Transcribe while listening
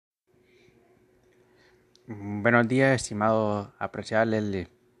Buenos días, estimado apreciable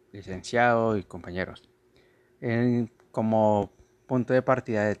licenciado y compañeros. Como punto de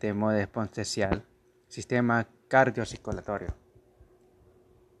partida de tema de potencial, sistema cardiocirculatorio.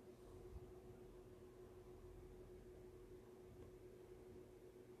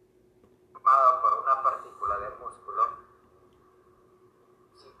 Formado por una partícula de músculo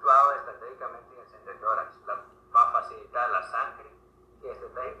situado estratégicamente en el centro del tórax. Va a facilitar la sangre que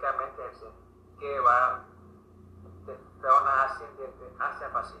estratégicamente que va de zona ascendente hacia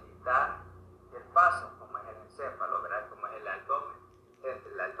facilitar el paso, como es el encéfalo, ¿verdad? Como es el abdomen.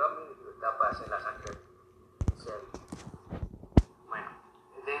 Entre el abdomen dificultad para hacer la sangre seria. Bueno,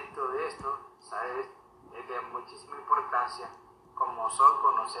 dentro de esto, ¿sabes? Es de muchísima importancia como son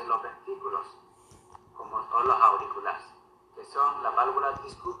conocer los ventrículos, como son los auriculares, que son las válvulas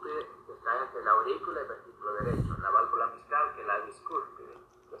discúspide que está entre la aurícula y el ventrículo derecho, la válvula mitral que es la discúspide,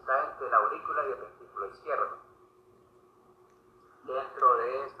 que está entre la aurícula y el ventrículo izquierdo. Dentro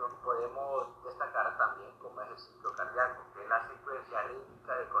de esto podemos destacar también como es el ciclo cardíaco, que es la secuencia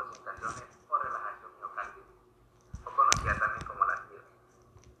rítmica de concentraciones o relajación miocárdica, o conocida también como la TIR.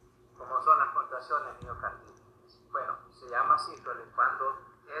 ¿Cómo son las contracciones miocárdicas? Bueno, se llama sístole cuando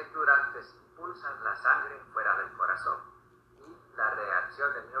es durante se impulsa la sangre fuera del corazón, y la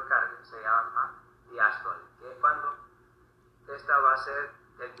reacción del miocardio se llama diástole, que es cuando esta va a ser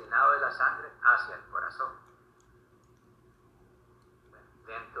el llenado de la sangre hacia el corazón. Bueno,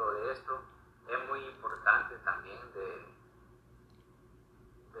 dentro de esto es muy importante también de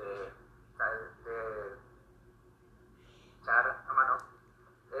echar a mano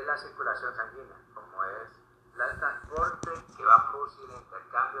es la circulación sanguínea, como es el transporte que va a producir el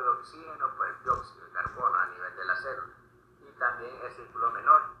intercambio de oxígeno por el dióxido de carbono a nivel de la célula, y también el círculo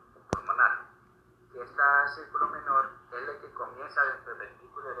menor pulmonar, que este círculo menor es el que comienza desde el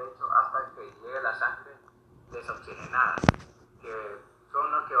ventrículo derecho hasta que llegue la sangre desoxigenada, que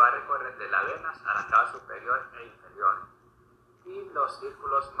son los que va a recorrer de las venas a la cava superior e inferior, y los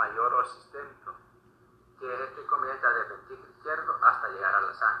círculos mayor o sistémicos, que es el que comienza desde el ventrículo izquierdo hasta llegar a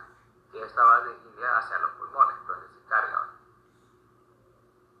la sangre, que esta va dirigida hacia los pulmones, donde se carga.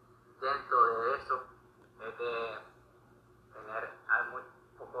 Dentro de eso es de tener muy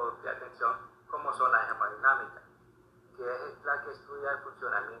poco de atención como son las hemodinámicas, que es la que estudia el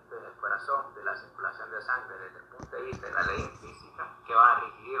funcionamiento del corazón, de la circulación de sangre desde el punto de vista de la ley física que va a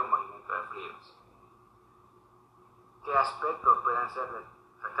regir un movimiento de fluidos. ¿Qué aspectos pueden ser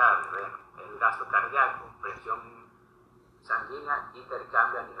destacables? Bueno, el gasto cardíaco, presión sanguínea,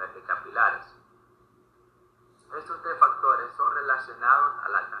 intercambio a nivel de capilares. Estos tres factores son relacionados a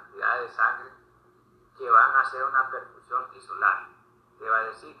la cantidad de sangre que van a hacer una perfusión tisular, que va a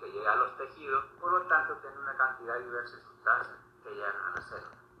decir que llega a los tejidos, por lo tanto tiene una cantidad diversa de sustancias que llegan a la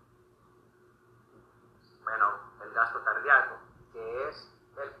célula. Bueno, el gasto cardíaco, que es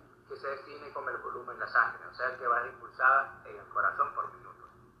el que se define como el volumen de la sangre, o sea que va a ser impulsada en el corazón por minuto.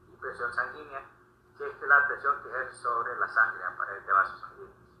 Y presión sanguínea, que es la presión que ejerce sobre la sangre a pared de vasos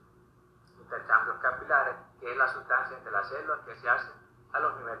sanguíneos. Intercambios capilares, que es la sustancia entre las células que se hace a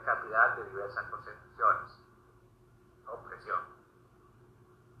los niveles capilares de diversas concentraciones o presión.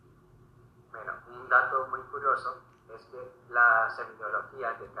 Bueno, un dato muy curioso es que las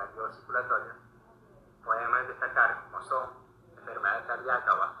epidemiologías del cardiocirculatorio podemos destacar como son enfermedades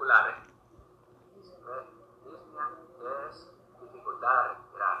cardíacas o vasculares,